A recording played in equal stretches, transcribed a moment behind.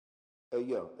Hey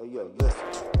yo, listen.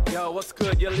 Yo, what's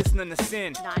good? You're listening to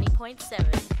Sin.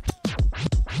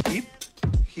 90.7.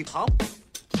 Hip hop?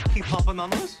 Hip hop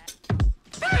Anonymous?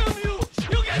 Damn you!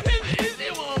 You get me the easy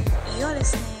one! You're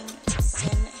listening to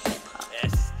Sin Hip Hop.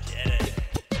 Yes, get it.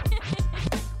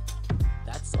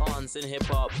 That's on Sin Hip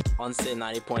Hop on Sin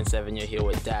 90.7. You're here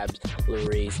with Dabs,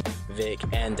 Larice, Vic,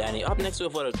 and Danny. Up next,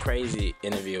 we've got a crazy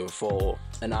interview for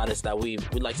an artist that we'd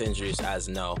like to introduce as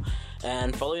No.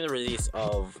 And following the release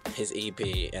of his EP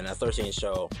and a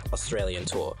 13-show Australian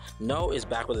tour, No is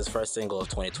back with his first single of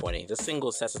 2020. The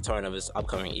single sets the tone of his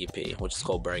upcoming EP, which is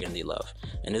called Burgundy Love,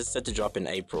 and is set to drop in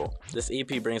April. This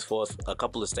EP brings forth a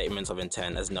couple of statements of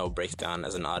intent as No breaks down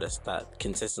as an artist that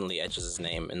consistently etches his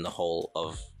name in the whole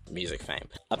of music fame.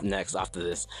 Up next, after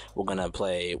this, we're gonna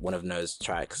play one of No's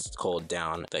tracks called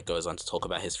Down that goes on to talk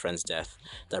about his friend's death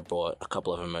that brought a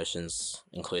couple of emotions,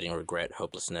 including regret,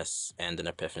 hopelessness, and an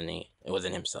epiphany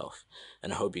within himself.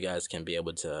 And I hope you guys can be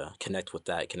able to connect with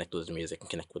that, connect with his music, and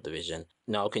connect with the vision.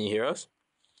 No, can you hear us?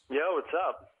 Yo, what's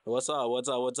up?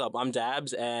 What's up? I'm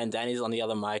Dabs, and Danny's on the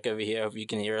other mic over here. If you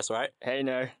can hear us, right? Hey,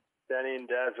 No. Danny and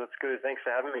Daz, what's good? Thanks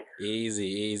for having me.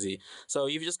 Easy. So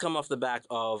you've just come off the back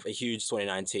of a huge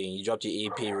 2019. You dropped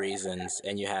your EP Reasons,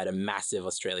 and you had a massive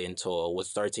Australian tour with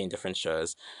 13 different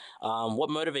shows. What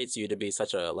motivates you to be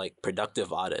such a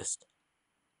productive artist?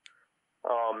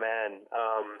 Oh man,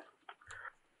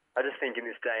 I just think in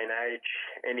this day and age,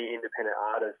 any independent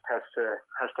artist has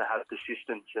to have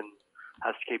persistence and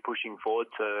has to keep pushing forward.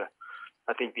 So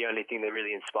I think the only thing that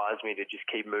really inspires me to just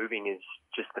keep moving is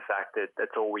just the fact that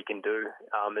that's all we can do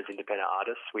as independent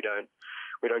artists. We don't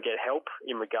get help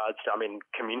in regards to,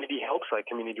 community helps, like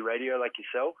community radio like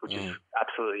yourself, which is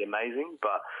absolutely amazing.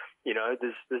 But,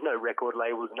 there's no record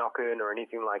labels knocking or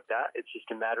anything like that. It's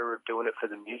just a matter of doing it for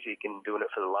the music and doing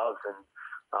it for the love. And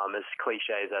as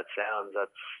cliche as that sounds, that's,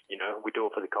 we do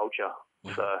it for the culture.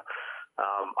 So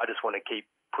I just want to keep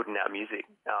putting out music.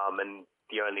 And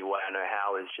the only way I know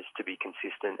how is just to be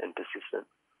consistent and persistent.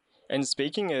 And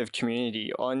speaking of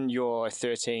community, on your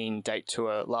 13-date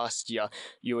tour last year,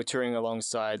 you were touring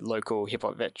alongside local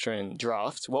hip-hop veteran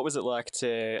Draft. What was it like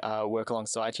to work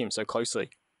alongside him so closely?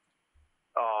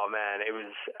 Oh, man, it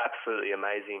was absolutely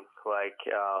amazing.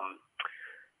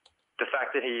 The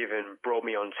fact that he even brought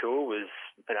me on tour was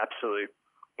an absolute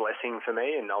blessing for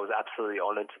me, and I was absolutely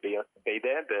honoured to be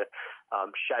there. But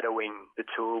shadowing the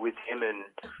tour with him, and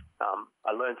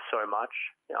I learned so much.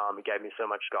 He gave me so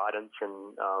much guidance,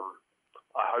 and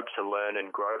I hope to learn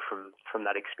and grow from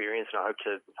that experience. And I hope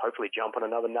to hopefully jump on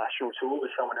another national tour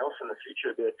with someone else in the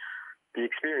future. The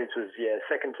experience was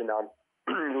second to none.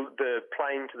 The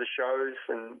playing to the shows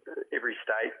and every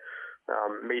state,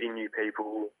 meeting new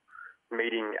people,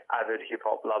 meeting avid hip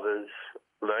hop lovers,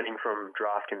 learning from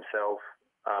Draft himself.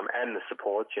 And the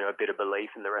support, a bit of belief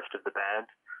in the rest of the band.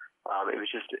 It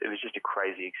was just a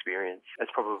crazy experience.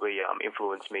 It's probably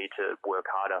influenced me to work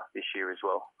harder this year as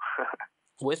well.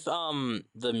 With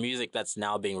the music that's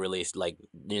now being released,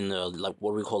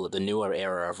 what we call it, the newer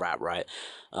era of rap, right?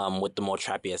 With the more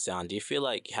trappier sound, do you feel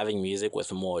like having music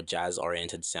with a more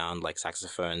jazz-oriented sound, like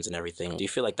saxophones and everything, do you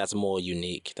feel like that's more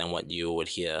unique than what you would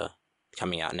hear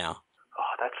coming out now?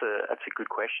 Oh, that's a good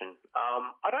question.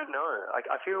 I don't know.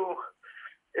 I feel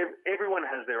everyone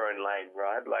has their own lane,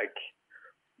 right?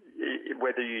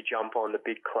 Whether you jump on the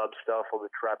big club stuff or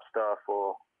the trap stuff,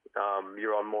 or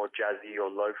you're on more jazzy or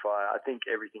lo-fi, I think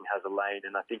everything has a lane.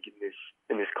 And I think in this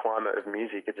climate of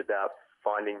music, it's about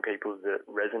finding people that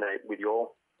resonate with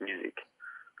your music.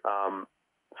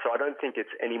 So I don't think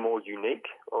it's any more unique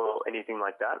or anything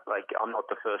like that. I'm not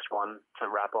the first one to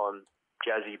rap on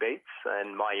jazzy beats,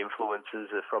 and my influences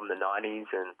are from the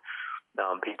 90s and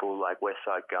people like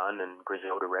Westside Gun and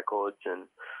Griselda Records, and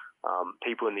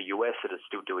people in the US that are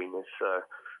still doing this. So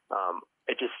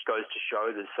it just goes to show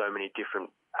there's so many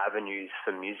different avenues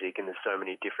for music and there's so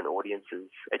many different audiences.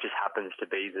 It just happens to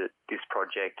be that this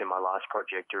project and my last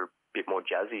project are a bit more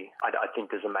jazzy. I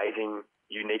think there's amazing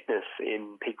uniqueness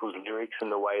in people's lyrics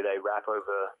and the way they rap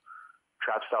over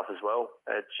trap stuff as well.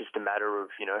 It's just a matter of,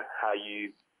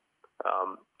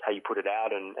 how you put it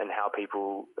out and how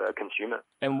people consume it.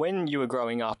 And when you were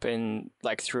growing up and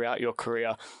throughout your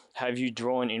career, have you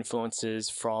drawn influences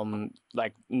from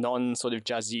non sort of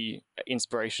jazzy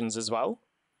inspirations as well?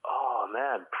 Oh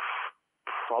man,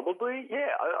 probably,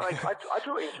 yeah. I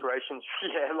draw inspirations,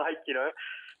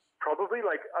 probably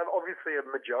obviously a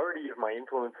majority of my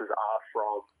influences are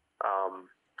from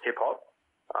hip hop.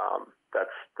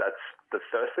 That's the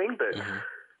first thing, but. Mm-hmm.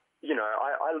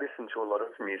 I listened to a lot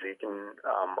of music, and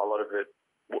a lot of it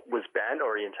was band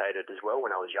orientated as well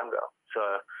when I was younger. So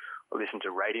I listened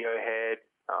to Radiohead,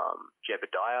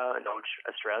 Jebediah, an old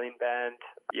Australian band.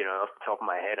 You know, off the top of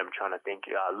my head, I'm trying to think.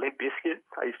 Limp Bizkit.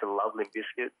 I used to love Limp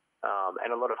Bizkit. And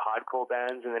a lot of hardcore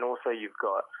bands, and then also you've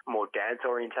got more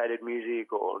dance-orientated music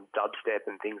or dubstep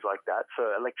and things like that. So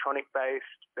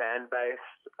electronic-based,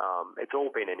 band-based, it's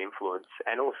all been an influence,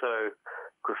 and also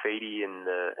graffiti and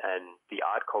the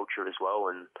art culture as well.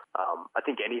 And I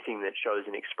think anything that shows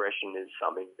an expression is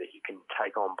something that you can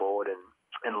take on board and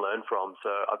learn from. So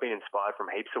I've been inspired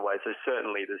from heaps of ways. So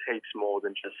certainly there's heaps more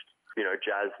than just, you know,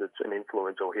 jazz that's an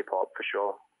influence, or hip-hop for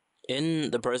sure. In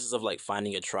the process of like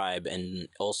finding a tribe and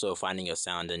also finding your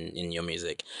sound in your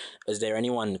music, is there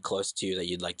anyone close to you that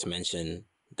you'd like to mention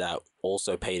that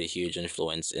also played a huge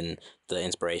influence in the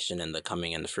inspiration and the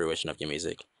coming and the fruition of your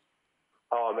music?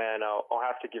 Oh man, I'll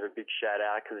have to give a big shout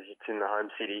out because it's in the home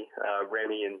city.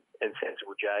 Remy and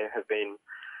Sensible J have been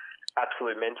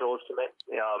absolute mentors to me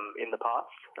in the past,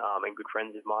 and good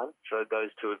friends of mine. So those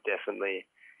two have definitely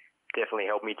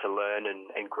helped me to learn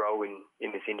and grow in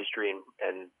this industry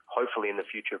and hopefully in the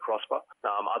future prosper.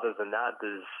 Other than that,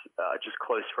 there's just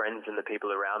close friends and the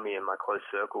people around me in my close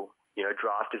circle. You know,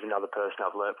 Draft is another person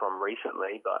I've learned from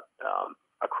recently, but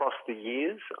across the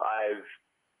years, I've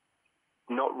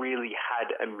not really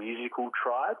had a musical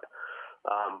tribe,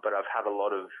 but I've had a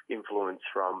lot of influence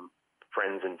from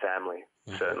friends and family,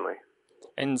 certainly.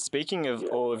 And speaking of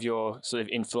all of your sort of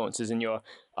influences in your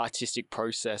artistic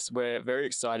process, we're very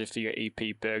excited for your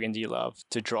EP Burgundy Love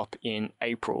to drop in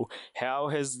April. How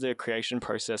has the creation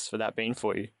process for that been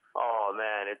for you? Oh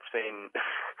man, it's been,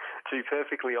 to be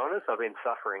perfectly honest, I've been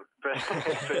suffering. But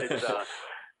it's,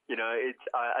 you know,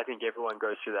 I think everyone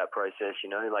goes through that process, you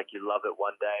know, like you love it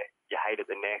one day, you hate it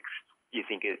the next. You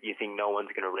think no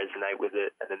one's going to resonate with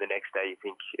it, and then the next day you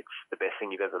think it's the best thing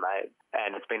you've ever made.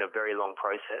 And it's been a very long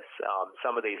process.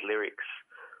 Some of these lyrics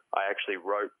I actually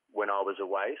wrote when I was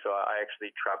away. So I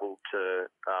actually travelled to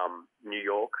New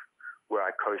York, where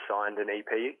I co-signed an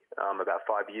EP about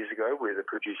 5 years ago with a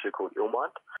producer called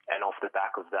Illmind. And off the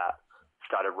back of that,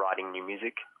 started writing new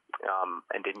music,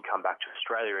 and didn't come back to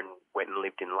Australia and went and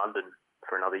lived in London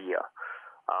for another year.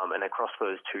 And across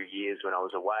those 2 years when I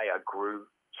was away, I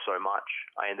grew so much,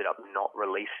 I ended up not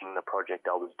releasing the project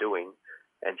I was doing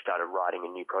and started writing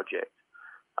a new project.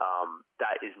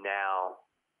 That is now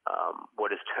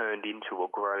what has turned into or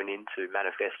grown into,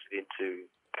 manifested into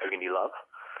Burgundy Love.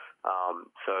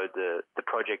 So the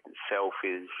project itself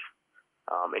is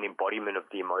an embodiment of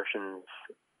the emotions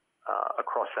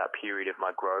across that period of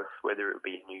my growth, whether it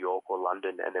be in New York or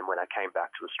London, and then when I came back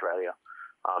to Australia.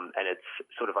 And it's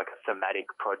sort of like a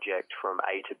thematic project from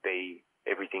A to B.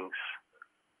 Everything's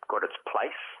got its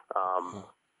place,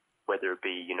 whether it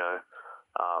be, you know,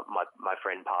 my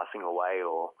friend passing away,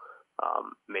 or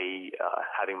me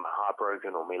having my heart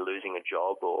broken, or me losing a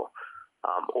job, or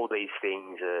all these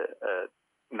things are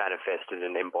manifested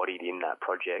and embodied in that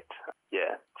project.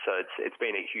 Yeah, so it's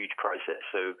been a huge process.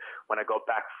 So when I got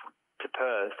back to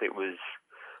Perth,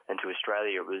 and to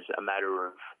Australia, it was a matter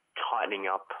of tightening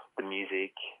up the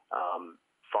music,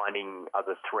 finding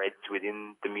other threads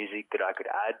within the music that I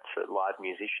could add, so live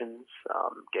musicians,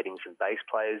 getting some bass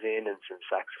players in and some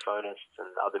saxophonists and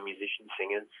other musician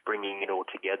singers, bringing it all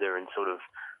together, and sort of,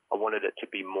 I wanted it to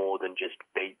be more than just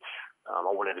beats. I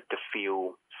wanted it to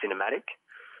feel cinematic,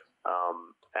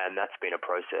 and that's been a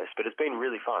process, but it's been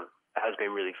really fun. It has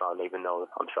been really fun, even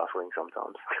though I'm suffering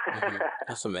sometimes.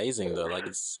 That's amazing, though. Like,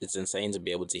 it's insane to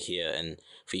be able to hear, and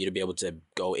for you to be able to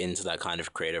go into that kind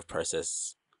of creative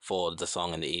process for the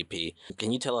song and the EP.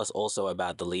 Can you tell us also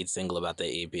about the lead single about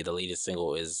the EP? The lead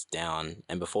single is Down.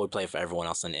 And before we play it for everyone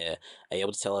else on air, are you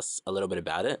able to tell us a little bit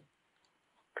about it?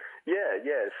 Yeah.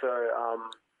 So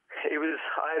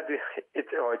it's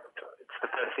the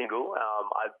first single.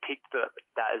 I picked that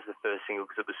as the first single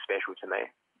because it was special to me.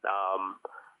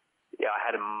 I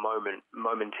had a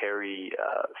momentary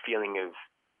feeling of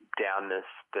downness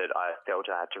that I felt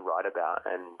I had to write about,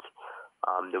 and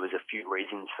there was a few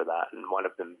reasons for that, and one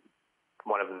of them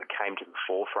that came to the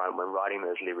forefront when writing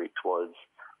those lyrics was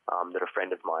that a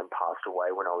friend of mine passed away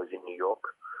when I was in New York,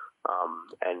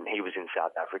 and he was in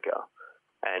South Africa,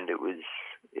 and it was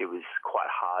quite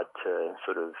hard to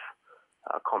sort of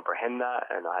comprehend that,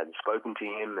 and I hadn't spoken to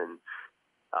him, and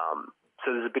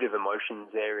so there's a bit of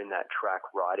emotions there in that track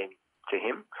writing to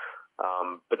him.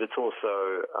 But it's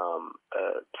also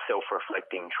a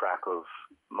self-reflecting track of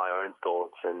my own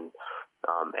thoughts, and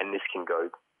this can go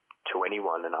to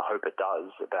anyone, and I hope it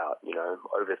does, about, you know,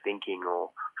 overthinking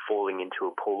or falling into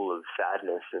a pool of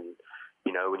sadness, and,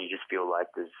 you know, when you just feel like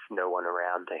there's no one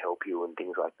around to help you and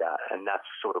things like that. And that's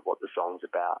sort of what the song's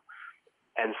about.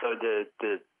 And so the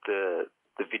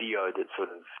video that sort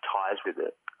of ties with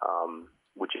it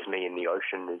which is me in the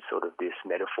ocean, is sort of this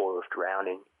metaphor of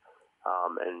drowning,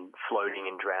 and floating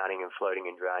and drowning and floating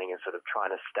and drowning and sort of trying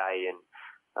to stay and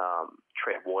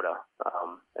tread water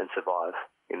and survive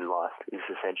in life is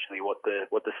essentially what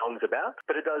the song's about.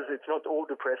 But it's not all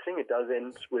depressing. It does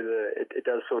end with it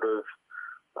does sort of,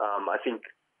 I think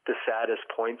the saddest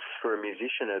points for a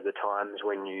musician are the times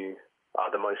when you are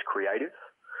the most creative.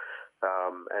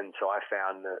 And so I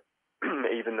found that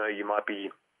even though you might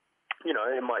be, you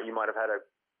might have had a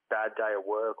bad day at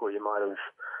work, or you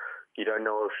don't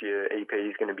know if your EP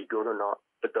is going to be good or not,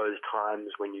 but those times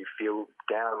when you feel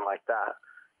down like that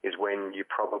is when you're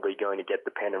probably going to get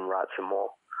the pen and write some more.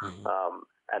 Mm-hmm.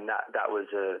 And that was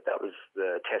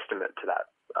the testament to that.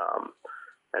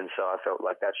 And so I felt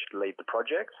like that should lead the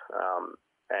project.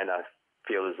 And I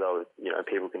feel as though,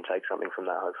 people can take something from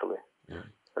that, hopefully. Yeah.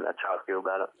 And that's how I feel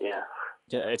about it. Yeah.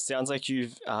 Yeah, it sounds like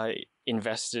you've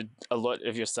invested a lot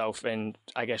of yourself and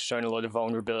I guess shown a lot of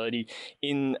vulnerability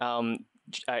in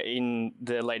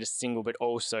the latest single, but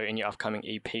also in your upcoming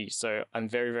EP. So I'm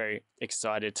very, very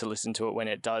excited to listen to it when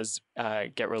it does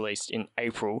get released in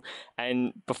April.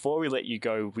 And before we let you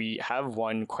go, we have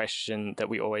one question that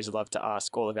we always love to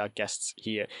ask all of our guests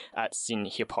here at SYN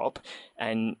Hip Hop.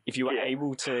 And if you were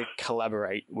able to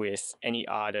collaborate with any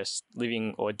artist,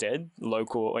 living or dead,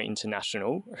 local or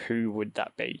international, who would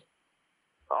that be?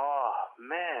 Oh,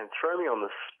 man, throw me on the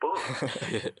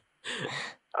spot.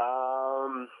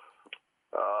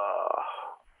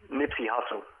 Nipsey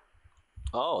Hussle.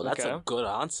 Oh, that's a good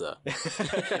answer.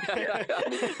 Yeah.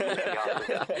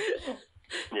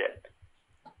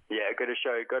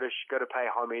 Got to pay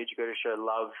homage. Got to show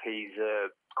love. He's a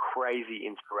crazy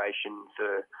inspiration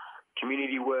for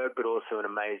community work, but also an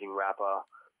amazing rapper,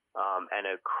 and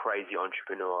a crazy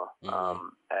entrepreneur.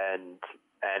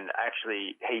 And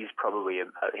actually, he is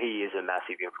a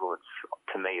massive influence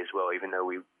to me as well. Even though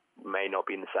we may not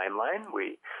be in the same lane,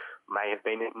 we may have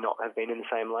not have been in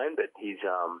the same lane, but his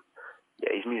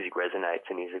music resonates,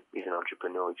 and he's an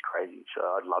entrepreneur. He's crazy, so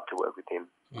I'd love to work with him.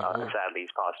 Sadly,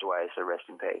 he's passed away, so rest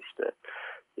in peace. But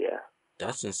yeah.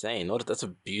 That's insane. That's a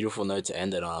beautiful note to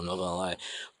end it on, I'm not gonna lie.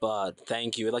 But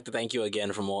thank you. I'd like to thank you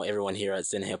again from everyone here at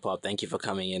SYN Hip Hop. Thank you for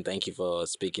coming in. Thank you for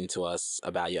speaking to us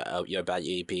about your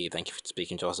EP. Thank you for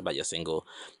speaking to us about your single.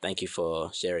 Thank you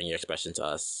for sharing your expression to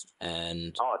us.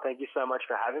 And thank you so much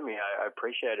for having me. I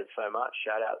appreciate it so much.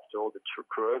 Shout outs to all the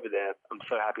crew over there. I'm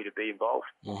so happy to be involved.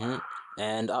 Mm-hmm.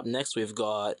 And up next, we've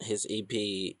got his EP,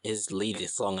 his lead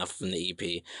song from the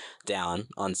EP, Down,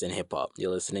 on SYN Hip Hop.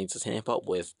 You're listening to SYN Hip Hop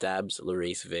with Dabs,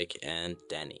 Larice, Vic, and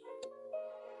Danny.